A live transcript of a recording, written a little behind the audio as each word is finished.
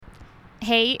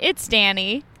Hey, it's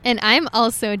Danny. And I'm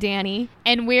also Danny.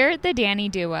 And we're the Danny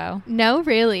Duo. No,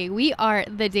 really, we are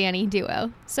the Danny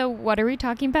Duo. So what are we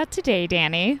talking about today,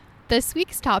 Danny? This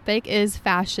week's topic is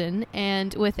fashion,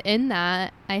 and within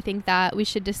that, I think that we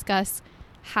should discuss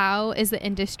how is the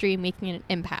industry making an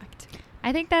impact.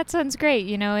 I think that sounds great.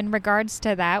 In regards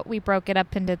to that, we broke it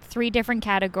up into 3 different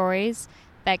categories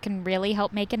that can really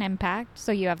help make an impact.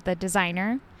 So you have the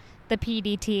designer, the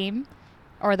PD team,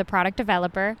 or the product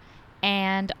developer,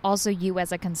 and also you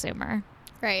as a consumer.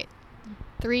 Right.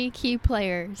 3 key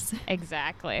players.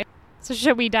 Exactly. So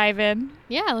should we dive in?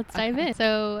 Yeah, let's dive in.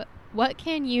 So what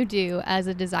can you do as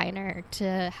a designer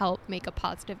to help make a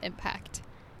positive impact?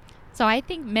 So I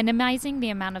think minimizing the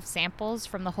amount of samples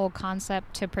from the whole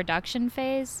concept to production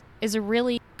phase is a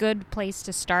really good place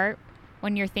to start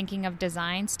when you're thinking of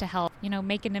designs to help,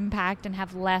 make an impact and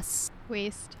have less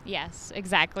waste. Yes,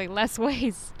 exactly. Less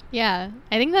waste. Yeah,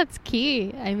 I think that's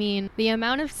key. I mean, the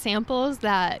amount of samples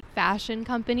that fashion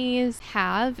companies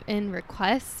have and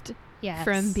request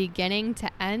from beginning to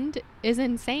end is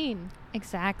insane.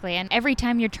 Exactly. And every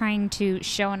time you're trying to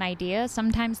show an idea,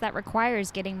 sometimes that requires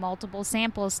getting multiple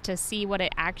samples to see what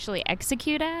it actually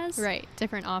execute as. Right.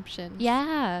 Different options.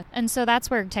 Yeah. And so that's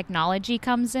where technology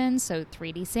comes in. So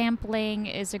 3D sampling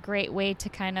is a great way to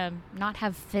kind of not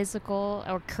have physical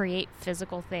or create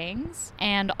physical things.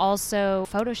 And also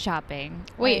photoshopping.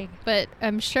 Wait, but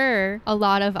I'm sure a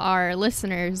lot of our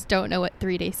listeners don't know what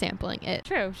 3D sampling is.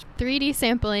 True. 3D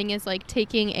sampling is like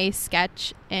taking a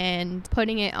sketch and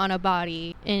putting it on a body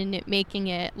and making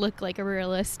it look like a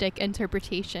realistic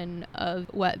interpretation of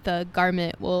what the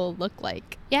garment will look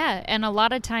like. Yeah, and a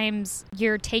lot of times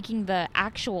you're taking the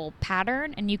actual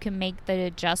pattern and you can make the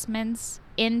adjustments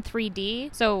in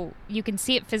 3D, so you can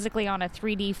see it physically on a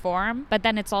 3D form, but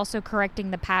then it's also correcting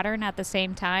the pattern at the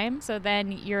same time. So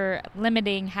then you're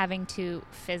limiting having to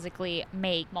physically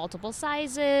make multiple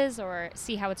sizes or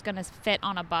see how it's going to fit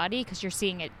on a body because you're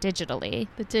seeing it digitally.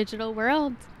 The digital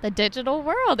world. The digital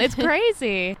world. It's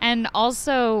crazy. And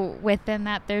also within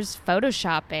that, there's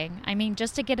photoshopping. I mean,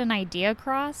 just to get an idea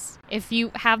across, if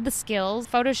you have the skills,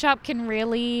 Photoshop can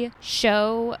really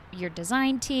show your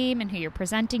design team and who you're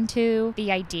presenting to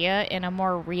the idea in a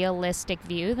more realistic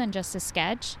view than just a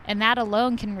sketch. And that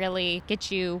alone can really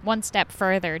get you one step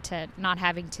further to not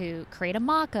having to create a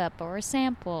mock-up or a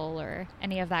sample or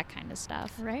any of that kind of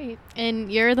stuff. Right.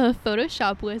 And you're the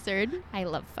Photoshop wizard. I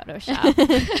love Photoshop.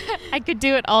 I could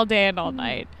do it all day and all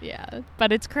night. Yeah.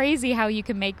 But it's crazy how you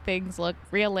can make things look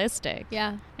realistic.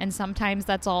 Yeah. And sometimes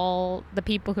that's all the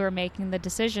people who are making the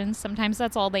decisions, sometimes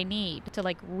that's all they need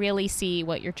to really see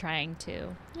what you're trying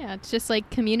to. Yeah, it's just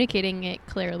communicating it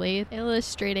clearly,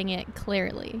 illustrating it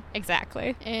clearly.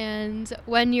 Exactly. And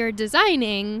when you're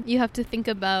designing, you have to think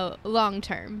about long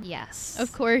term. Yes.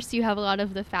 Of course, you have a lot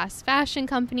of the fast fashion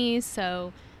companies,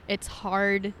 so it's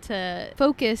hard to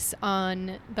focus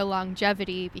on the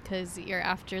longevity because you're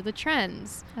after the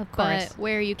trends. Of course. But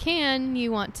where you can,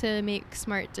 you want to make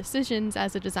smart decisions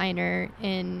as a designer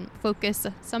and focus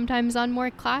sometimes on more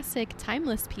classic,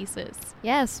 timeless pieces.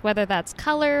 Yes, whether that's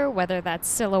color, whether that's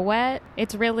silhouette.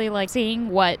 It's really seeing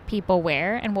what people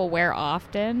wear and will wear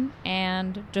often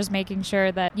and just making sure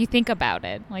that you think about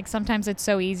it. Sometimes it's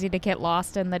so easy to get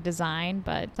lost in the design,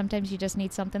 but sometimes you just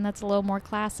need something that's a little more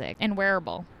classic and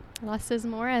wearable. Less is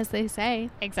more, as they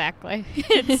say. Exactly.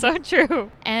 It's so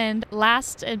true. And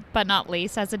last but not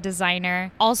least, as a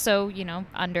designer, also,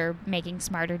 under making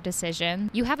smarter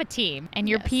decisions, you have a team. And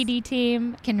your PD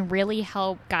team can really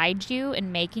help guide you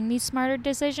in making these smarter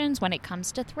decisions when it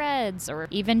comes to threads or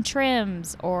even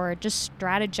trims or just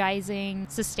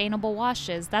strategizing sustainable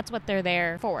washes. That's what they're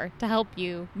there for, to help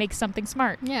you make something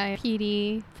smart. Yeah,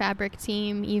 PD, fabric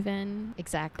team even.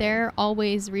 Exactly. They're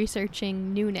always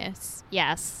researching newness.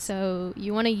 Yes. So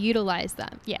you want to utilize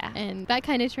them. Yeah. And that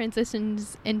kind of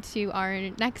transitions into our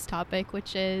next topic,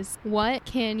 which is what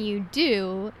can you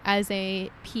do as a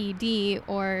PD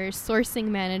or sourcing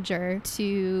manager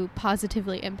to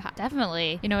positively impact?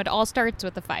 Definitely. It all starts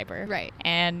with the fiber. Right.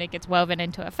 And it gets woven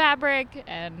into a fabric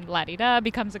and la-di-da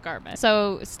becomes a garment.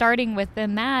 So starting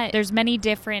within that, there's many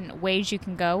different ways you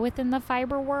can go within the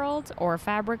fiber world or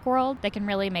fabric world that can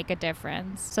really make a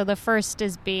difference. So the first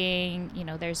is being,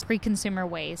 there's pre-consumer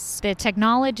waste. Yes. The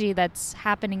technology that's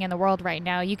happening in the world right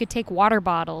now, you could take water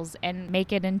bottles and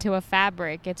make it into a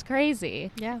fabric. It's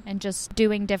crazy. Yeah. And just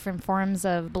doing different forms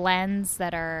of blends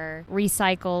that are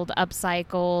recycled,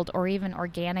 upcycled, or even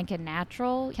organic and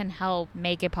natural can help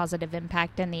make a positive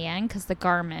impact in the end because the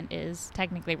garment is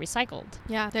technically recycled.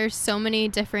 Yeah, there's so many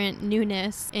different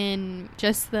newness in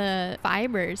just the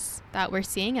fibers that we're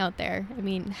seeing out there. I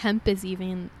mean, hemp is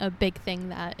even a big thing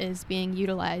that is being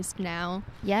utilized now.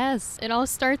 Yes. It all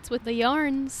starts with the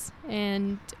yarns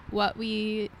and what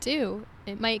we do.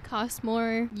 It might cost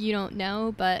more, you don't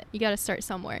know, but you got to start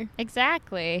somewhere.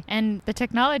 Exactly. And the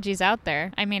technology's out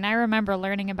there. I mean, I remember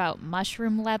learning about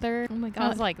mushroom leather. Oh my God. I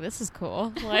was like, this is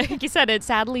cool. Like you said, it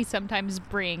sadly sometimes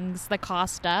brings the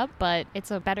cost up, but it's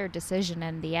a better decision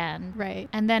in the end. Right.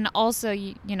 And then also,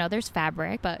 you know, there's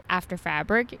fabric, but after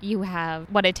fabric, you have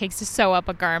what it takes to sew up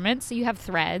a garment. So you have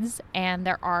threads, and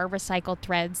there are recycled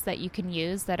threads that you can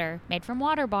use that are made from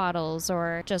water bottles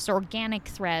or just organic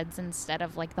threads instead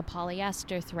of like the polyester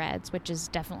threads, which is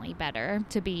definitely better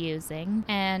to be using.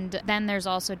 And then there's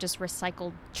also just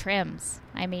recycled trims.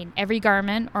 I mean, every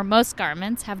garment or most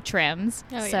garments have trims.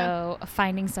 Oh, so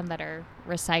finding some that are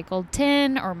recycled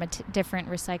tin or different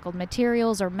recycled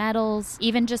materials or metals,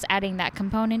 even just adding that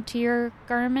component to your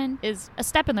garment is a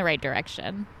step in the right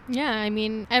direction. Yeah, I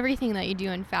mean, everything that you do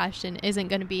in fashion isn't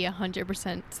going to be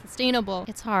 100% sustainable.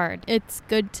 It's hard. It's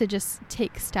good to just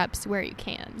take steps where you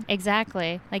can.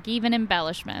 Exactly. Like even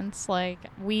embellishments. Like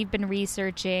we've been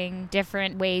researching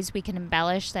different ways we can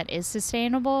embellish that is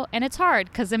sustainable. And it's hard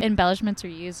because embellishments are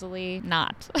usually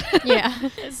not. Yeah.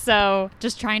 So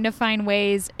just trying to find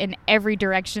ways in every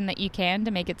direction that you can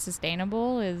to make it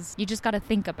sustainable is you just got to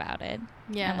think about it.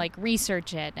 Yeah. And like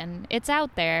research it. And it's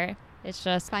out there. It's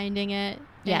just finding it.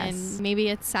 Yes. And maybe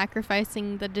it's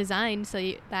sacrificing the design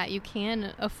so that you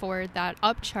can afford that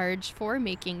upcharge for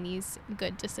making these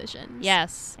good decisions.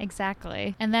 Yes,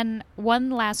 exactly. And then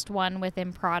one last one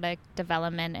within product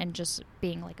development and just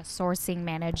being like a sourcing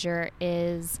manager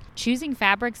is choosing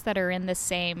fabrics that are in the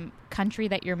same country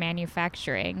that you're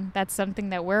manufacturing. That's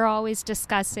something that we're always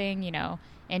discussing, you know.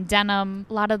 In denim,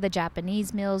 a lot of the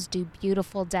Japanese mills do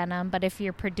beautiful denim, but if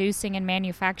you're producing and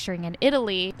manufacturing in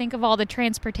Italy, think of all the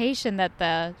transportation that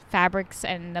the fabrics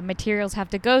and the materials have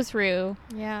to go through.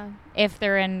 Yeah. If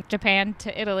they're in Japan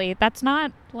to Italy, that's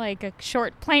not like a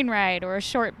short plane ride or a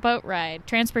short boat ride.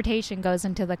 Transportation goes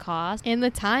into the cost. And the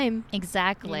time.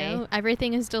 Exactly. You know,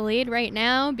 everything is delayed right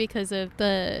now because of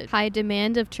the high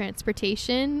demand of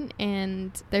transportation,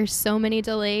 and there's so many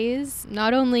delays,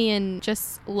 not only in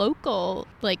just local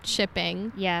like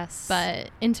shipping, Yes.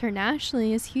 but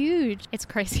internationally is huge. It's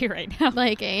crazy right now.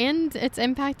 Like, and it's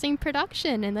impacting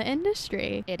production in the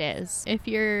industry. It is. If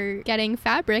you're getting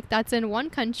fabric that's in one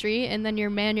country and then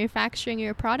you're manufacturing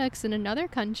your products in another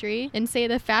country and say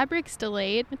the fabric's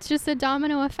delayed, it's just a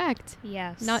domino effect.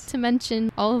 Yes. Not to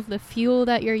mention all of the fuel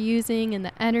that you're using and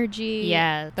the energy.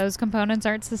 Yeah, those components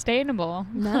aren't sustainable.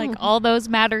 No. Like all those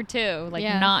matter too. Like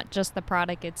Yeah. not just the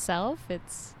product itself.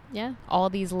 It's Yeah. all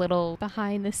these little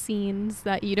Behind the scenes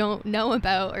that you don't know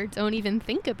about or don't even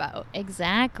think about.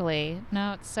 Exactly.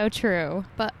 No, it's so true.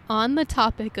 But on the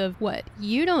topic of what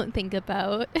you don't think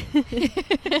about,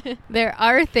 there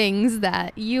are things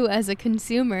that you as a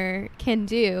consumer can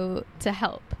do to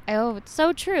help. Oh, it's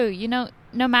so true. You know,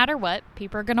 no matter what,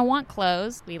 people are going to want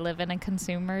clothes. We live in a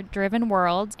consumer-driven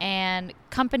world, and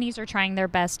companies are trying their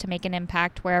best to make an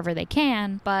impact wherever they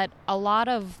can. But a lot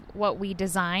of what we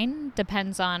design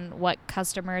depends on what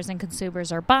customers and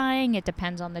consumers are buying. It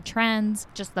depends on the trends,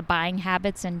 just the buying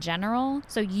habits in general.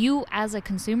 So you, as a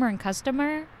consumer and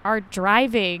customer, are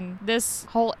driving this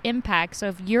whole impact. So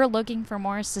if you're looking for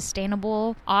more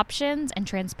sustainable options and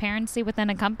transparency within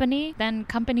a company, then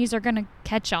companies are going to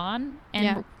catch on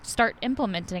and start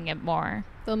implementing it more.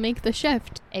 They'll make the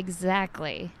shift.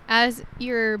 Exactly. As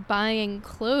you're buying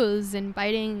clothes and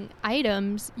buying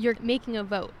items, you're making a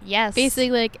vote. Yes.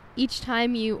 Basically, like each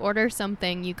time you order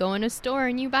something, you go in a store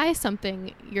and you buy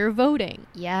something, you're voting.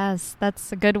 Yes,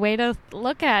 that's a good way to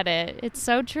look at it. It's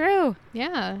so true.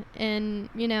 Yeah. And,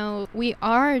 you know, we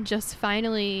are just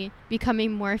finally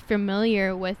becoming more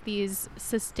familiar with these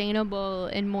sustainable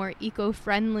and more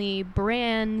eco-friendly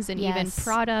brands and even Yes.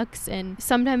 products. And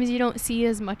sometimes you don't see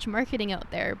as much marketing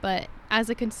out there, but as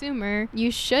a consumer,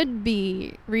 you should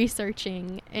be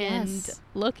researching and Yes.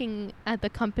 looking at the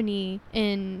company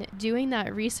and doing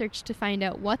that research to find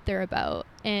out what they're about.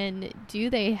 And do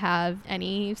they have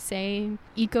any, say,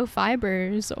 eco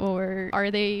fibers, or are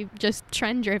they just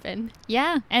trend driven?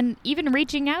 Yeah, and even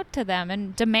reaching out to them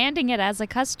and demanding it as a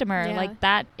customer, Yeah. like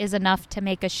that is enough to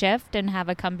make a shift and have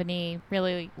a company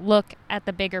really look at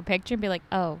the bigger picture and be like,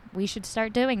 oh, we should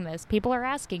start doing this. People are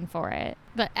asking for it.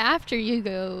 But after you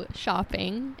go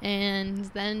shopping and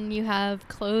then you have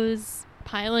clothes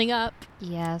piling up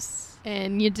Yes.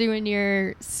 and you're doing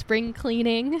your spring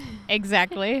cleaning,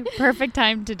 Exactly. Perfect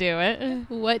time to do it.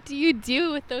 what do you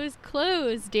do with those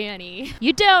clothes, Danny?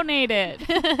 You donate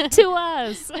it to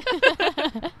us.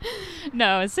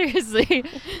 No, seriously.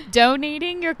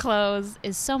 Donating your clothes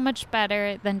is so much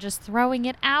better than just throwing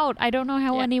it out. I don't know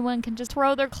how Yeah. anyone can just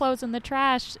throw their clothes in the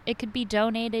trash. It could be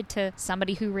donated to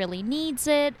somebody who really needs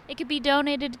it. It could be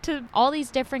donated to all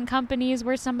these different companies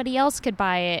where somebody else could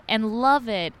buy it and love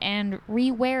it and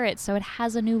rewear it so it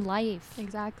has a new life.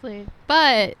 Exactly.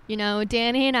 But,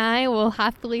 Danny and I will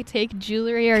happily take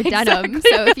jewelry or denim.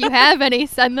 Exactly. So if you have any,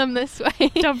 send them this way.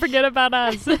 Don't forget about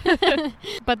us.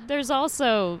 But there's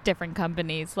also different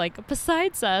companies, like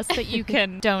besides us, that you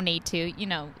can donate to.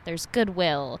 There's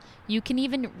Goodwill. You can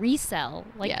even resell,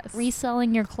 like Yes.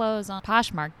 reselling your clothes on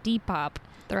Poshmark, Depop,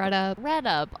 ThredUp.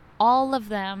 RedUp. All of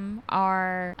them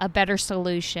are a better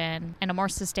solution and a more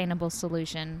sustainable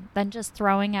solution than just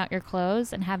throwing out your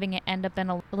clothes and having it end up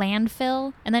in a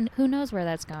landfill. And then who knows where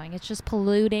that's going? It's just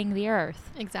polluting the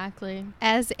earth. Exactly.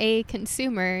 As a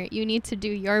consumer, you need to do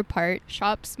your part.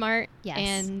 Shop smart. Yes.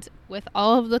 And with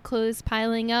all of the clothes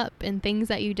piling up and things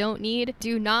that you don't need,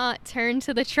 do not turn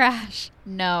to the trash.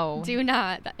 No. Do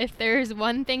not. If there's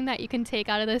one thing that you can take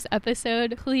out of this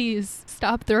episode, please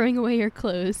stop throwing away your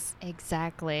clothes.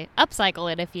 Exactly.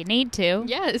 Upcycle it if you need to.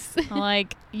 Yes.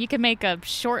 Like, you can make a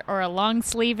short or a long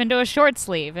sleeve into a short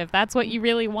sleeve. If that's what you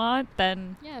really want,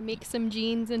 then Yeah, make some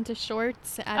jeans into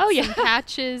shorts, add Oh, some yeah.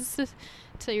 patches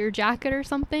to your jacket or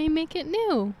something, make it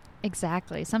new.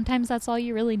 exactly. Sometimes that's all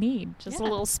you really need. Just a Yeah.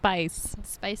 little spice.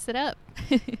 Spice it up.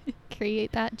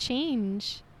 Create that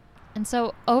change. And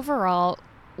so overall,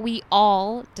 we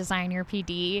all, designer,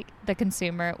 PD, the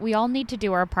consumer, we all need to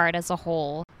do our part as a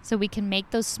whole so we can make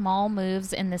those small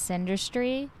moves in this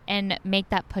industry and make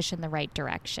that push in the right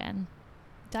direction.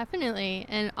 Definitely.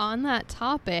 And on that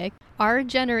topic, our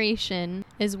generation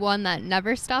is one that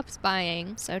never stops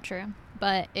buying, So true.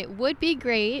 but it would be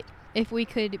great if we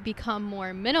could become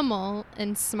more minimal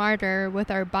and smarter with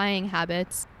our buying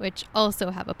habits, which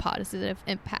also have a positive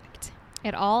impact.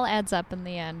 It all adds up in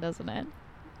the end, doesn't it?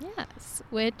 Yes,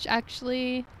 which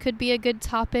actually could be a good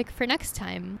topic for next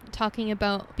time, talking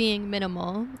about being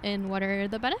minimal and what are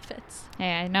the benefits.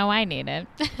 Hey, I know I need it.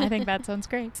 I think that sounds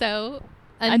great. So,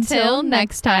 Until until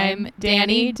next time,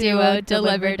 Danny Duo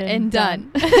delivered and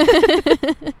done.